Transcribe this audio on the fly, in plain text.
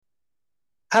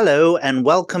Hello and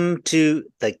welcome to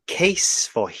The Case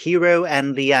for Hero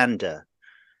and Leander,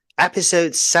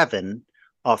 episode 7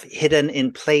 of Hidden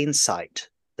in Plain Sight,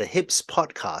 the HIPS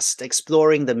podcast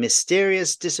exploring the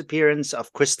mysterious disappearance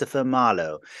of Christopher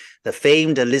Marlowe, the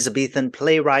famed Elizabethan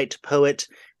playwright, poet,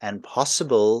 and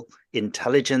possible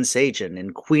intelligence agent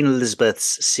in Queen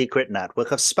Elizabeth's secret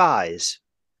network of spies.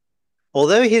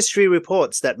 Although history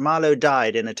reports that Marlowe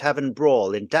died in a tavern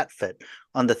brawl in Deptford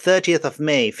on the 30th of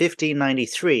May,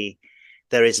 1593,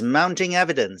 there is mounting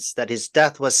evidence that his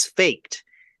death was faked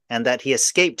and that he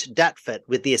escaped Deptford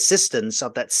with the assistance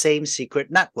of that same secret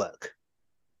network.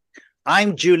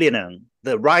 I'm Julian Ng,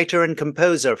 the writer and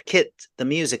composer of Kit, the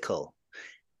musical.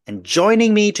 And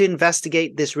joining me to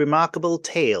investigate this remarkable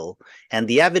tale and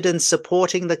the evidence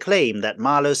supporting the claim that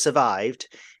Marlowe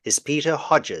survived is Peter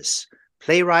Hodges,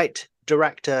 playwright,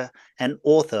 director, and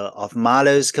author of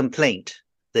Marlowe's Complaint,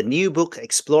 the new book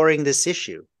exploring this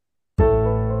issue.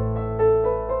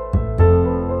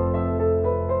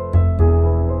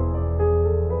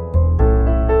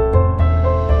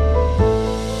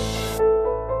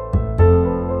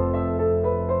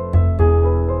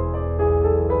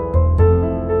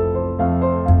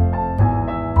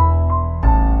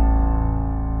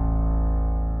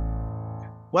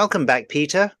 Welcome back,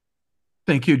 Peter.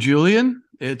 Thank you, Julian.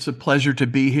 It's a pleasure to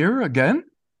be here again.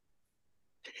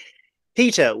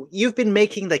 Peter, you've been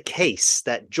making the case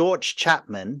that George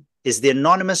Chapman is the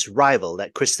anonymous rival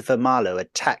that Christopher Marlowe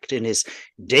attacked in his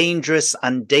dangerous,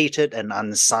 undated, and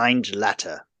unsigned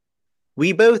letter.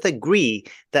 We both agree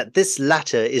that this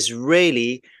letter is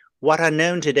really what are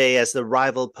known today as the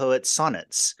rival poet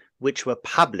sonnets, which were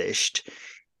published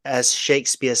as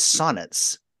Shakespeare's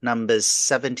sonnets, numbers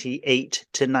 78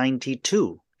 to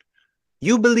 92.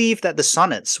 You believe that the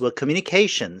sonnets were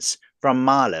communications from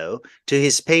Marlowe to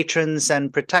his patrons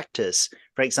and protectors,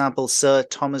 for example, Sir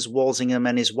Thomas Walsingham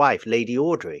and his wife, Lady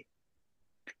Audrey.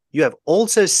 You have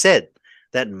also said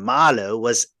that Marlowe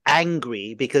was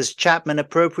angry because Chapman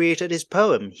appropriated his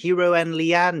poem, Hero and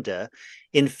Leander,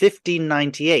 in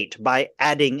 1598 by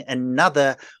adding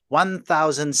another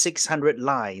 1,600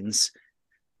 lines.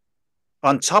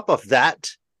 On top of that,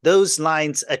 those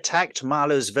lines attacked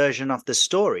Marlowe's version of the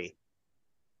story.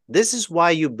 This is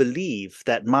why you believe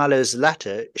that Marlowe's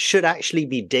letter should actually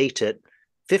be dated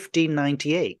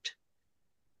 1598.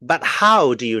 But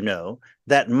how do you know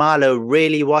that Marlowe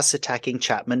really was attacking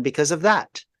Chapman because of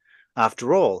that?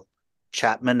 After all,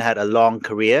 Chapman had a long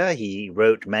career. He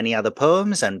wrote many other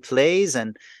poems and plays,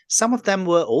 and some of them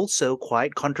were also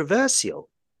quite controversial.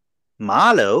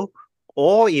 Marlowe,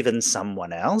 or even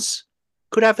someone else,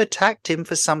 could have attacked him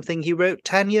for something he wrote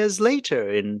 10 years later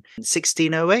in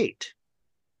 1608.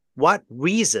 What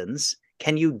reasons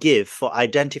can you give for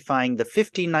identifying the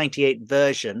 1598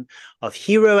 version of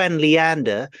Hero and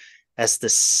Leander as the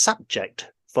subject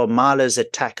for Marlowe's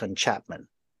attack on Chapman?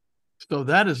 So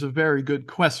that is a very good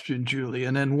question,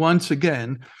 Julian. And once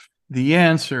again, the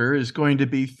answer is going to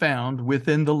be found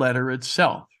within the letter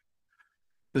itself.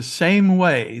 The same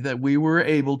way that we were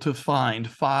able to find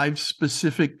 5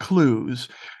 specific clues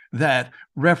that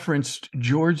referenced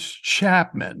George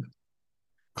Chapman,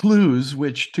 clues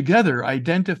which together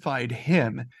identified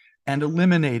him and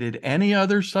eliminated any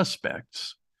other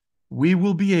suspects, we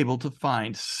will be able to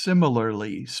find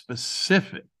similarly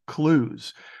specific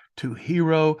clues to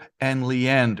Hero and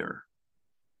Leander.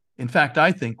 In fact,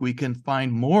 I think we can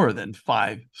find more than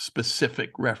 5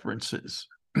 specific references.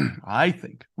 I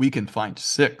think we can find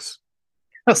 6.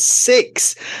 Oh,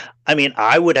 6? I mean,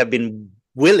 I would have been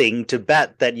willing to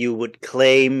bet that you would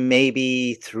claim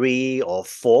maybe 3 or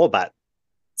 4, but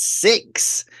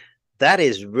 6? That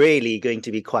is really going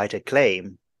to be quite a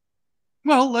claim.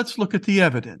 Well, let's look at the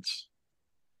evidence.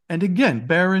 And again,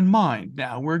 bear in mind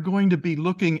now, we're going to be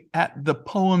looking at the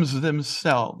poems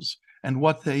themselves and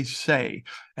what they say.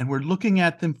 And we're looking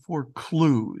at them for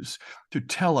clues to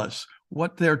tell us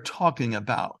what they're talking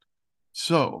about.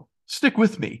 So stick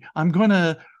with me. I'm going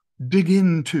to dig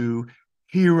into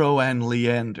Hero and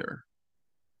Leander.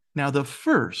 Now, the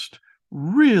first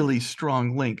really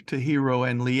strong link to Hero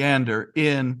and Leander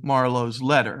in Marlowe's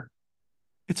letter,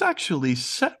 it's actually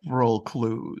several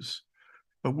clues,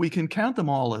 but we can count them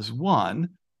all as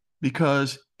one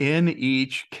because in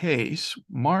each case,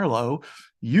 Marlowe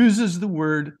uses the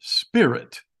word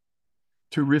spirit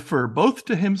to refer both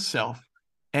to himself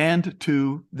and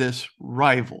to this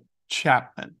rival,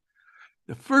 Chapman.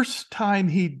 The first time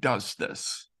he does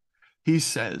this, he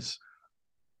says,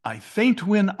 "I faint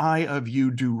when I of you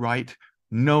do write,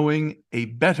 knowing a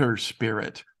better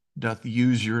spirit doth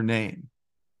use your name."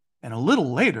 And a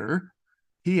little later,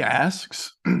 he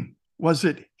asks, was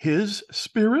it his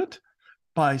spirit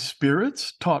by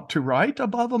spirits taught to write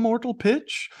above a mortal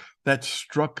pitch that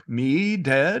struck me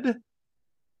dead?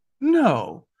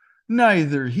 No,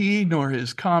 neither he nor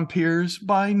his compeers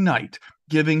by night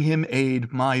giving him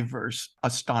aid my verse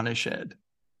astonished.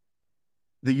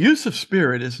 The use of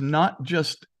spirit is not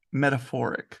just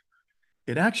metaphoric.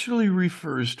 It actually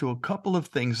refers to a couple of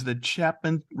things that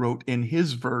Chapman wrote in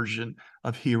his version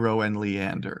of Hero and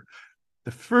Leander.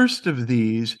 The first of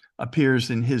these appears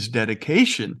in his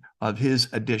dedication of his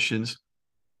editions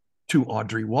to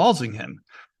Audrey Walsingham,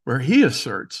 where he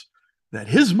asserts that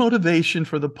his motivation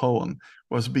for the poem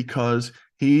was because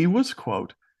he was,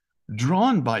 quote,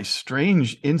 drawn by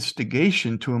strange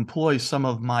instigation to employ some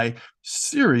of my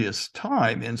serious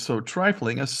time in so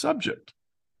trifling a subject.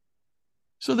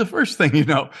 So the first thing you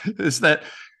know is that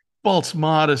false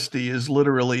modesty is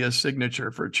literally a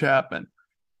signature for Chapman.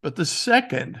 But the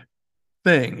second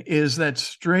thing is that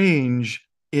strange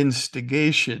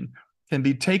instigation can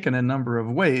be taken a number of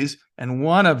ways, and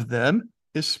one of them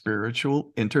is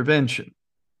spiritual intervention.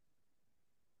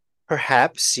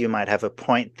 Perhaps you might have a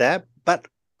point there, but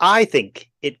I think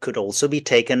it could also be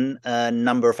taken a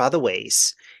number of other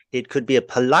ways. It could be a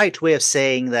polite way of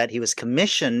saying that he was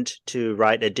commissioned to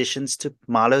write additions to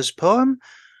Marlowe's poem.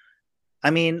 I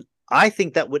mean, I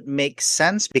think that would make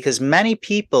sense because many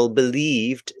people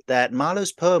believed that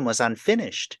Marlowe's poem was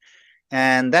unfinished,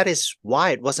 and that is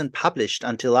why it wasn't published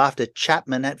until after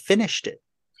Chapman had finished it.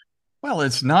 Well,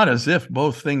 it's not as if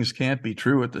both things can't be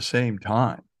true at the same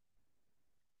time.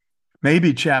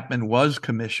 Maybe Chapman was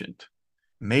commissioned.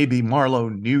 Maybe Marlowe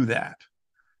knew that.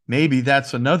 Maybe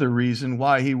that's another reason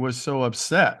why he was so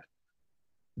upset.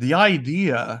 The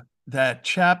idea that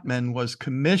Chapman was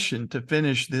commissioned to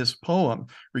finish this poem,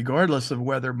 regardless of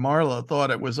whether Marlowe thought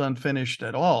it was unfinished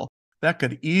at all, that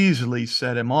could easily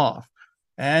set him off.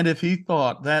 And if he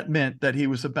thought that meant that he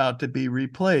was about to be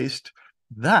replaced,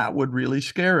 that would really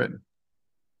scare him.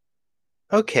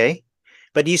 Okay,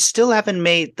 but you still haven't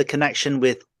made the connection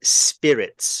with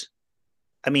spirits.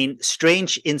 I mean,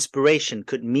 strange inspiration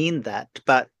could mean that,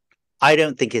 but I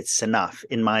don't think it's enough,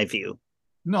 in my view.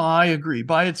 No, I agree.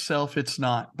 By itself, it's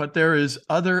not. But there is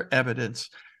other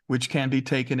evidence which can be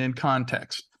taken in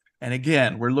context. And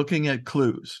again, we're looking at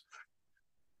clues.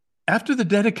 After the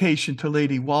dedication to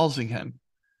Lady Walsingham,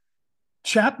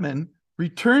 Chapman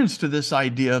returns to this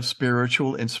idea of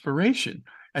spiritual inspiration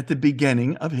at the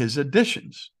beginning of his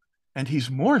editions. And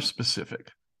he's more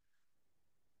specific.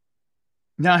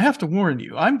 Now, I have to warn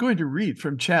you, I'm going to read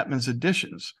from Chapman's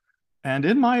editions. And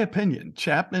in my opinion,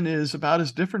 Chapman is about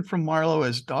as different from Marlowe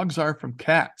as dogs are from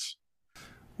cats.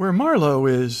 Where Marlowe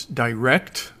is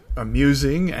direct,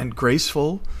 amusing, and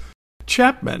graceful,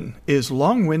 Chapman is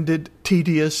long-winded,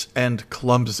 tedious, and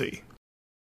clumsy.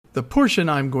 The portion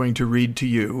I'm going to read to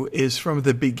you is from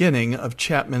the beginning of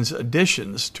Chapman's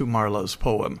additions to Marlowe's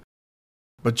poem.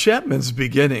 But Chapman's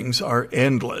beginnings are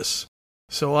endless,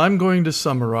 so I'm going to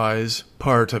summarize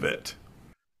part of it.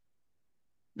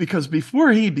 Because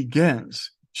before he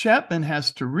begins, Chapman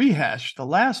has to rehash the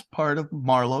last part of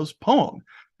Marlowe's poem,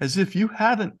 as if you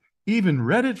haven't even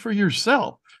read it for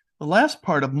yourself. The last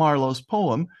part of Marlowe's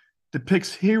poem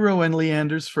depicts Hero and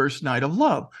Leander's first night of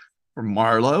love. For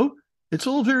Marlowe, it's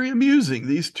all very amusing.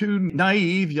 These two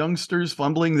naive youngsters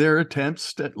fumbling their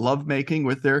attempts at lovemaking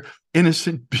with their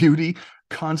innocent beauty,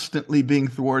 constantly being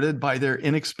thwarted by their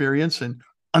inexperience and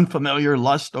unfamiliar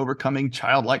lust, overcoming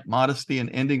childlike modesty and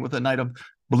ending with a night of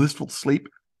blissful sleep.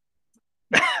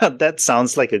 That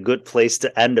sounds like a good place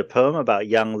to end a poem about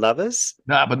young lovers.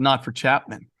 Nah, but not for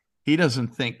Chapman. He doesn't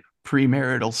think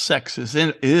premarital sex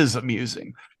is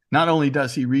amusing. Not only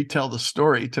does he retell the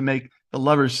story to make the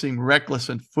lovers seem reckless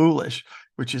and foolish,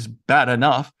 which is bad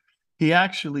enough, he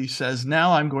actually says,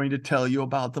 now I'm going to tell you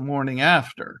about the morning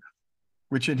after,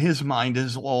 which in his mind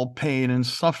is all pain and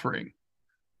suffering,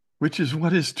 which is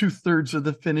what his 2/3 of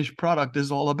the finished product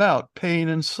is all about, pain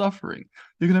and suffering.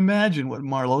 You can imagine what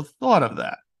Marlowe thought of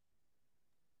that.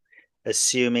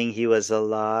 Assuming he was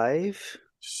alive?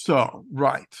 So,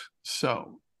 right.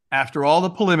 So, after all the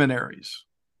preliminaries,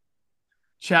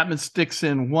 Chapman sticks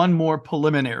in one more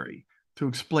preliminary to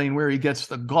explain where he gets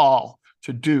the gall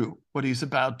to do what he's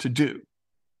about to do.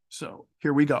 So,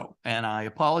 here we go. And I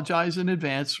apologize in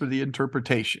advance for the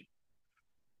interpretation.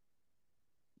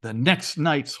 The next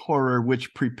night's horror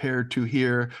which prepare to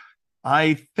hear,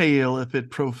 I fail if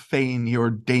it profane your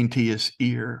daintiest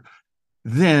ear.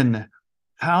 Then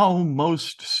how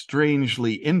most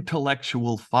strangely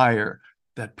intellectual fire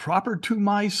that proper to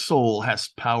my soul has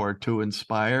power to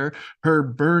inspire her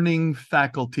burning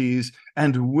faculties,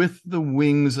 and with the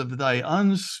wings of thy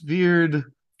unsphered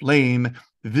flame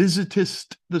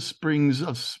visitest the springs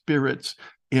of spirits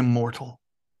immortal.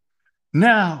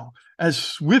 Now, as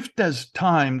swift as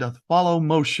time doth follow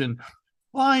motion,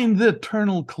 find the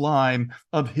eternal clime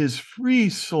of his free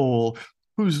soul,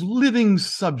 whose living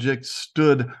subject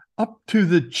stood up to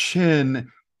the chin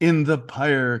in the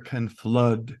pyre can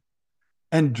flood.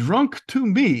 And drunk to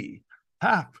me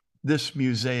half this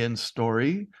Musaean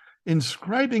story,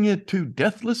 inscribing it to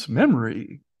deathless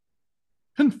memory.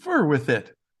 Confer with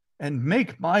it, and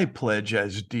make my pledge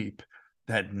as deep,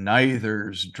 that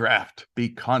neither's draught be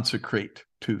consecrate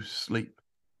to sleep.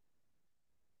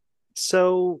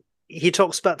 So he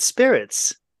talks about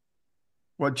spirits.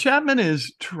 What Chapman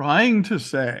is trying to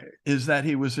say is that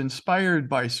he was inspired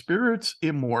by spirits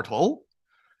immortal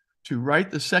to write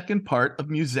the second part of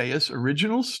Musaeus'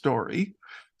 original story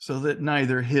so that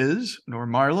neither his nor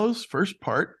Marlowe's first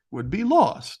part would be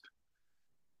lost.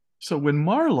 So when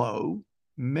Marlowe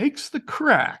makes the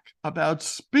crack about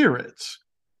spirits,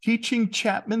 teaching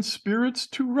Chapman spirits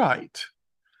to write,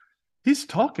 he's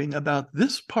talking about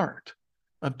this part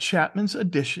of Chapman's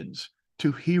additions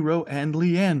to Hero and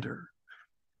Leander.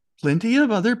 Plenty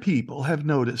of other people have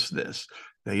noticed this.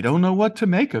 They don't know what to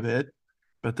make of it,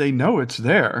 but they know it's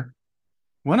there.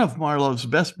 One of Marlowe's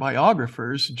best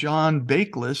biographers, John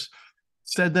Bakeless,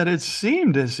 said that it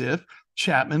seemed as if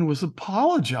Chapman was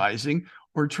apologizing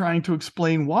or trying to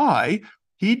explain why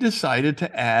he decided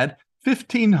to add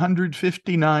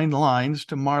 1,559 lines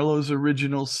to Marlowe's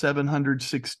original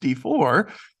 764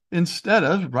 instead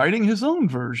of writing his own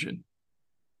version.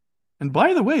 And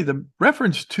by the way, the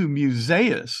reference to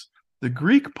Musaeus, the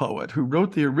Greek poet who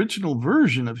wrote the original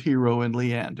version of Hero and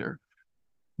Leander,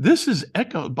 this is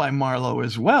echoed by Marlowe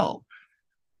as well.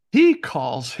 He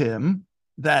calls him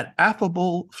that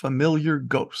affable, familiar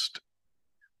ghost.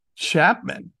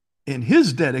 Chapman, in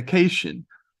his dedication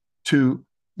to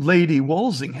Lady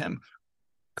Walsingham,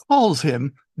 calls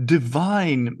him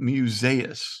divine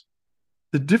Musaeus.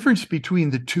 The difference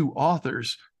between the two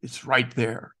authors is right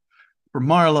there. For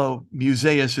Marlowe,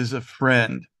 Musaeus is a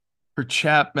friend. For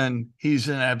Chapman, he's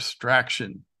an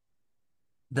abstraction.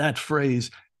 That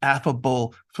phrase,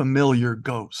 affable, familiar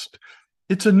ghost,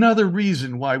 it's another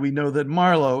reason why we know that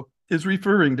Marlowe is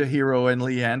referring to Hero and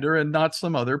Leander and not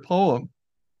some other poem.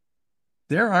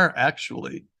 There are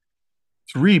actually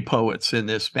 3 poets in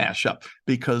this mashup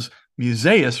because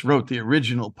Musaeus wrote the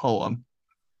original poem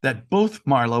that both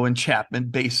Marlowe and Chapman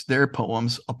based their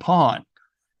poems upon.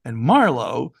 And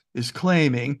Marlowe is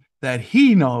claiming that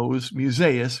he knows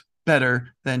Musaeus better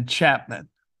than Chapman.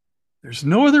 There's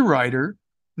no other writer,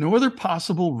 no other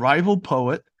possible rival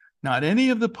poet, not any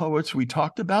of the poets we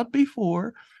talked about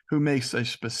before, who makes a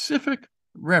specific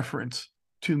reference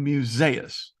to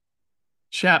Musaeus.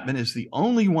 Chapman is the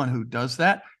only one who does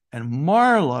that, and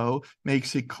Marlowe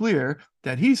makes it clear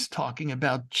that he's talking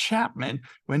about Chapman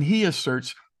when he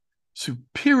asserts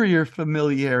superior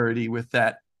familiarity with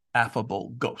that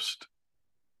affable ghost.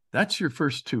 That's your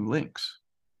first 2 links.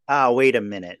 Wait a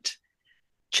minute.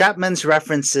 Chapman's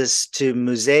references to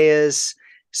Musaeus,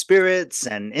 spirits,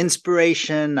 and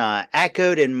inspiration are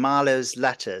echoed in Marlowe's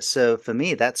letter. So for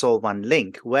me, that's all one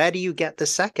link. Where do you get the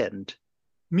second?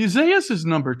 Musaeus is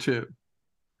number 2.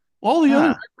 All the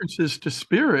other references to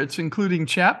spirits, including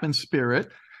Chapman's spirit,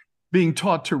 being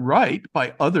taught to write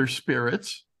by other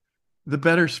spirits, the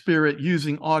better spirit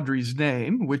using Audrey's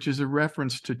name, which is a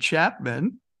reference to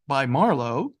Chapman by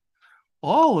Marlowe,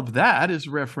 all of that is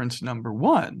reference number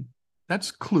 1. That's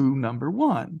clue number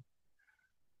 1.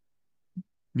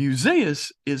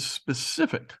 Musaeus is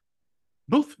specific.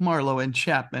 Both Marlowe and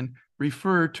Chapman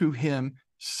refer to him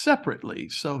separately,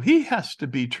 so he has to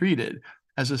be treated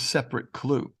as a separate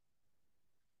clue.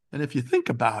 And if you think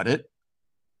about it,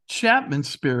 Chapman's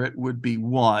spirit would be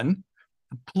 1.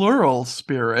 Plural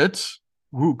spirits,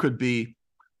 who could be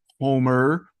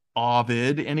Homer,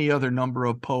 Ovid, any other number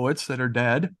of poets that are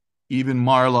dead, even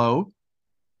Marlowe.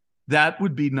 That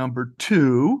would be number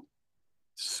 2,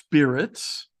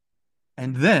 spirits.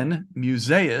 And then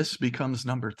Musaeus becomes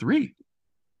number 3.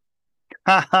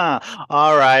 All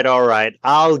right.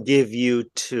 I'll give you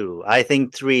 2. I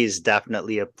think 3 is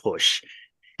definitely a push.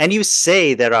 And you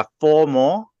say there are 4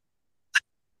 more?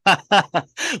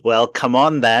 Well, come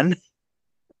on then.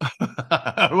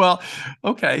 Well,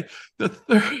 okay. The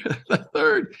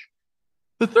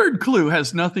third clue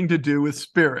has nothing to do with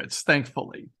spirits,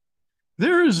 thankfully.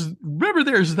 There's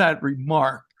that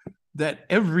remark that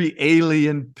every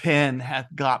alien pen hath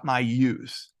got my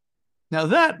use. Now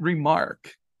that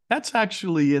remark, that's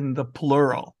actually in the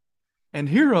plural. And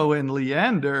Hero and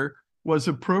Leander was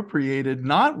appropriated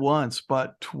not once,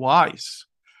 but twice.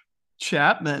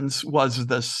 Chapman's was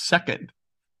the second.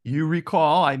 You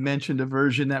recall I mentioned a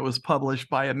version that was published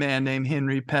by a man named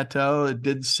Henry Peto. It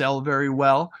didn't sell very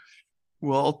well.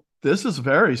 Well, this is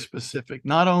very specific.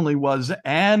 Not only was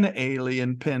an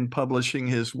alien pen publishing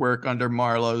his work under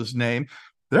Marlowe's name,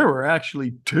 there were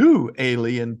actually two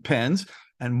alien pens,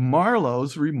 and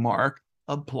Marlowe's remark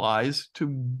applies to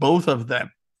both of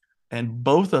them. And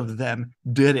both of them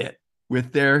did it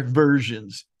with their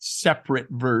versions, separate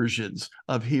versions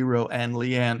of Hero and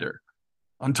Leander.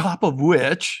 On top of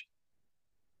which,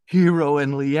 Hero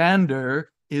and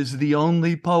Leander is the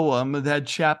only poem that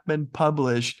Chapman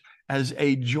published as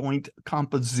a joint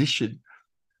composition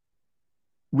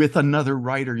with another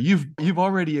writer. You've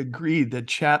already agreed that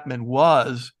Chapman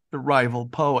was the rival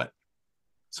poet.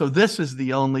 So this is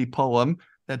the only poem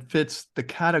that fits the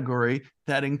category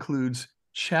that includes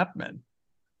Chapman.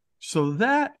 So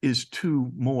that is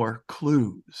two more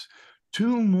clues,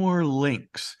 two more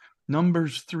links,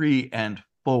 numbers 3 and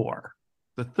 4.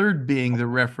 The third being the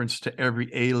reference to every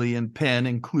alien pen,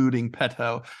 including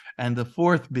Peto, and the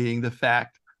fourth being the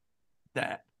fact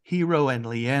that Hero and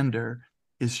Leander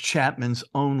is Chapman's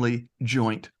only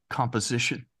joint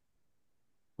composition.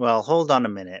 Well, hold on a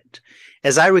minute.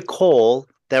 As I recall,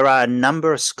 there are a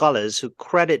number of scholars who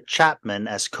credit Chapman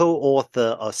as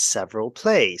co-author of several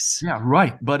plays. Yeah,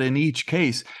 right. But in each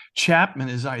case, Chapman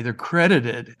is either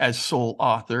credited as sole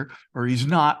author or he's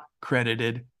not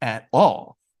credited at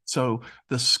all. So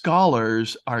the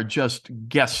scholars are just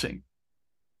guessing.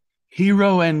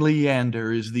 Hero and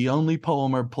Leander is the only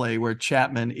poem or play where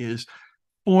Chapman is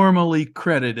formally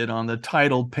credited on the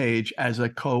title page as a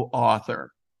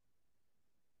co-author.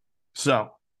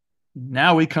 So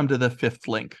now we come to the fifth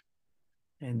link,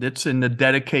 and it's in the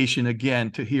dedication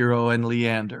again to Hero and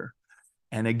Leander.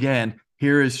 And again,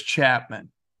 here is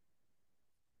Chapman.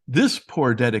 This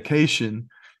poor dedication,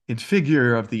 in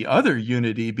figure of the other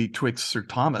unity betwixt Sir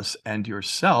Thomas and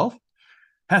yourself,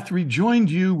 hath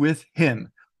rejoined you with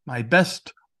him, my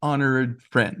best honored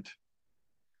friend.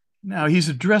 Now he's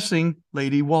addressing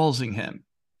Lady Walsingham,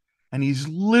 and he's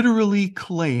literally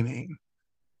claiming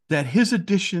that his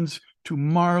additions to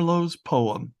Marlowe's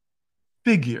poem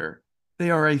they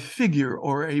are a figure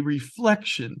or a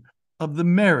reflection of the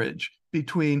marriage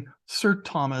between Sir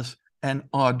Thomas and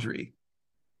Audrey.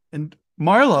 And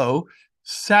Marlowe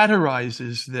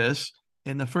satirizes this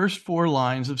in the first 4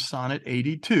 lines of Sonnet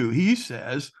 82. He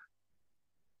says,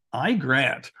 I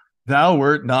grant thou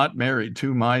wert not married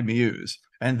to my muse,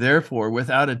 and therefore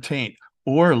without a taint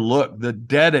or look the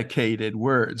dedicated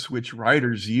words which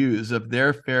writers use of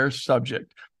their fair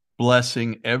subject,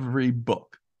 blessing every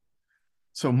book.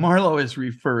 So Marlowe is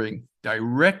referring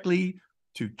directly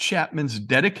to Chapman's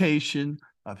dedication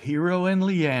of Hero and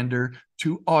Leander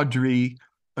to Audrey,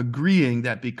 agreeing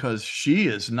that because she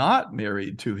is not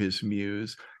married to his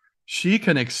muse, she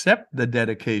can accept the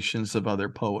dedications of other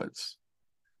poets.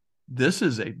 This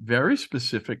is a very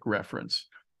specific reference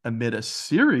amid a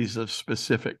series of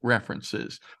specific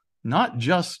references, not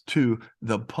just to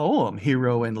the poem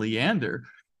Hero and Leander,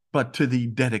 but to the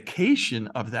dedication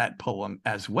of that poem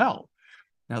as well.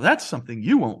 Now, that's something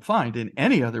you won't find in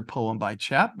any other poem by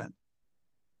Chapman.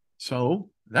 So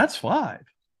that's 5.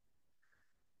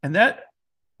 And that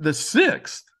the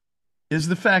 6th is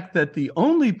the fact that the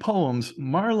only poems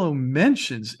Marlowe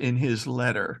mentions in his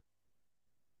letter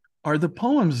are the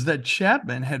poems that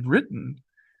Chapman had written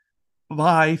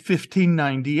by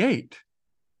 1598.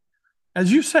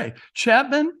 As you say,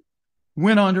 Chapman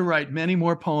went on to write many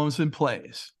more poems and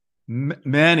plays,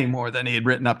 many more than he had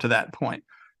written up to that point.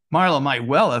 Marlowe might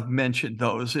well have mentioned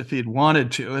those if he'd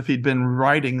wanted to, if he'd been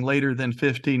writing later than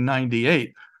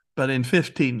 1598. But in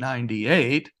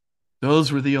 1598,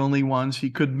 those were the only ones he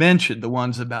could mention, the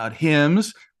ones about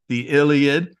hymns, the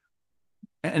Iliad,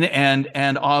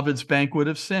 and Ovid's Banquet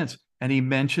of Sense. And he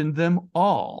mentioned them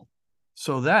all.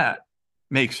 So that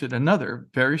makes it another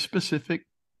very specific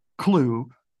clue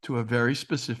to a very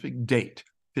specific date,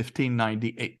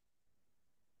 1598.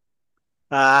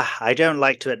 I don't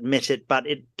like to admit it, but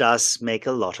it does make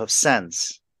a lot of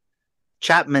sense.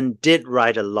 Chapman did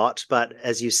write a lot, but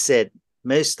as you said,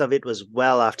 most of it was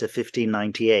well after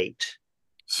 1598.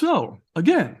 So,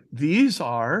 again, these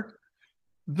are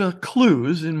the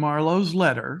clues in Marlowe's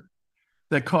letter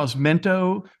that cause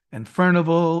Mento and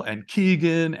Furnival and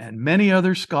Keegan and many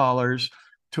other scholars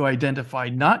to identify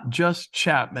not just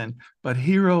Chapman, but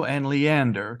Hero and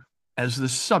Leander as the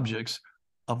subjects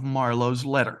of Marlowe's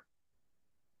letter.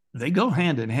 They go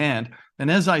hand in hand.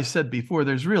 And as I said before,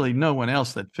 there's really no one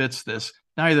else that fits this,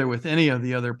 neither with any of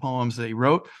the other poems they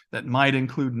wrote that might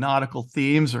include nautical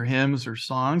themes or hymns or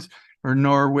songs, or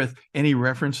nor with any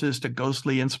references to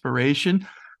ghostly inspiration.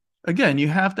 Again, you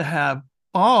have to have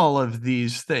all of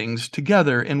these things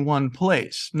together in one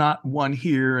place, not one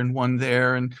here and one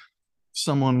there. And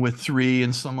someone with 3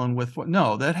 and someone with 4.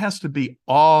 No, that has to be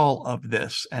all of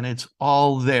this, and it's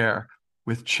all there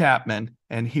with Chapman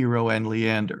and Hero and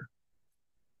Leander.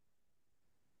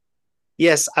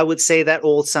 Yes, I would say that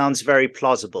all sounds very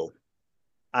plausible.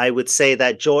 I would say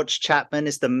that George Chapman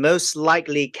is the most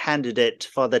likely candidate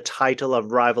for the title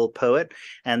of rival poet,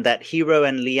 and that Hero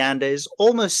and Leander is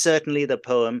almost certainly the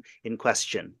poem in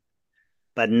question.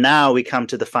 But now we come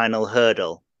to the final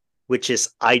hurdle, which is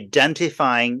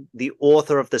identifying the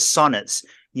author of the sonnets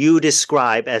you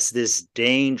describe as this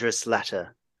dangerous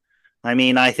letter. I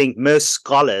mean, I think most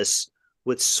scholars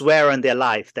would swear on their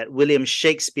life that William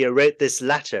Shakespeare wrote this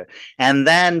letter and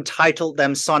then titled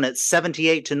them Sonnets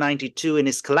 78 to 92 in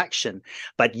his collection.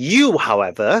 But you,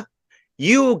 however,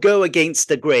 you go against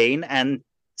the grain and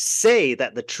say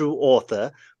that the true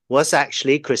author was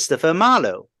actually Christopher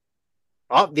Marlowe.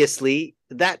 Obviously,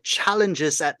 that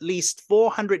challenges at least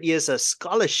 400 years of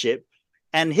scholarship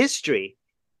and history.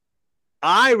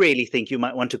 I really think you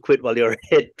might want to quit while you're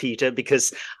ahead, Peter,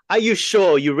 because are you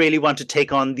sure you really want to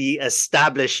take on the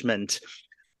establishment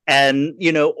and,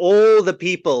 all the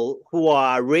people who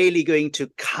are really going to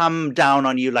come down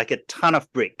on you like a ton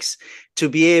of bricks to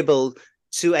be able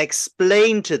to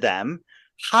explain to them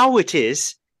how it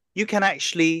is you can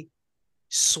actually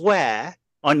swear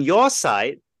on your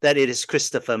side that it is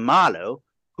Christopher Marlowe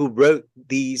who wrote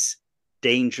these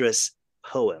dangerous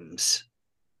poems?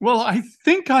 Well, I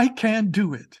think I can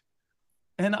do it.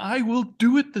 And I will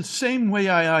do it the same way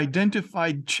I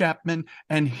identified Chapman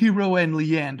and Hero and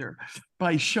Leander,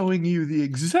 by showing you the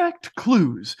exact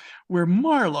clues where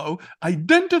Marlowe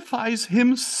identifies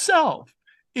himself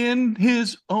in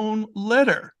his own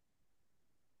letter.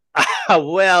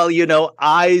 Well,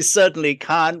 I certainly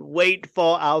can't wait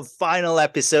for our final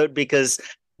episode, because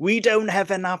we don't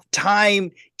have enough time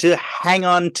to hang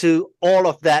on to all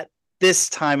of that this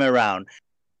time around.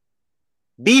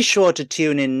 Be sure to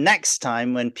tune in next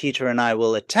time when Peter and I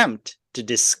will attempt to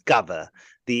discover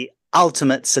the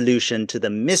ultimate solution to the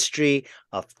mystery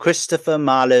of Christopher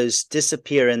Marlowe's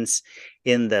disappearance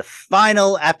in the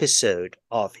final episode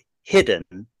of Hidden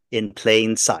in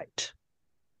Plain Sight.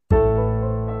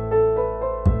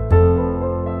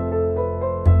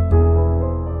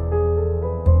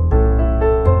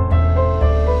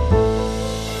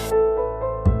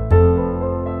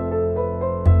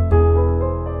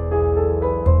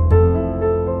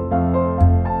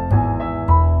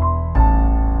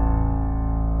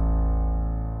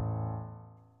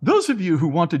 Those of you who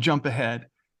want to jump ahead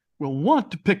will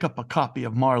want to pick up a copy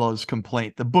of Marlowe's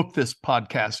Complaint, the book this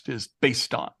podcast is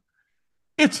based on.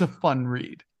 It's a fun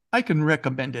read. I can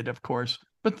recommend it, of course,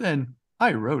 but then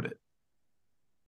I wrote it.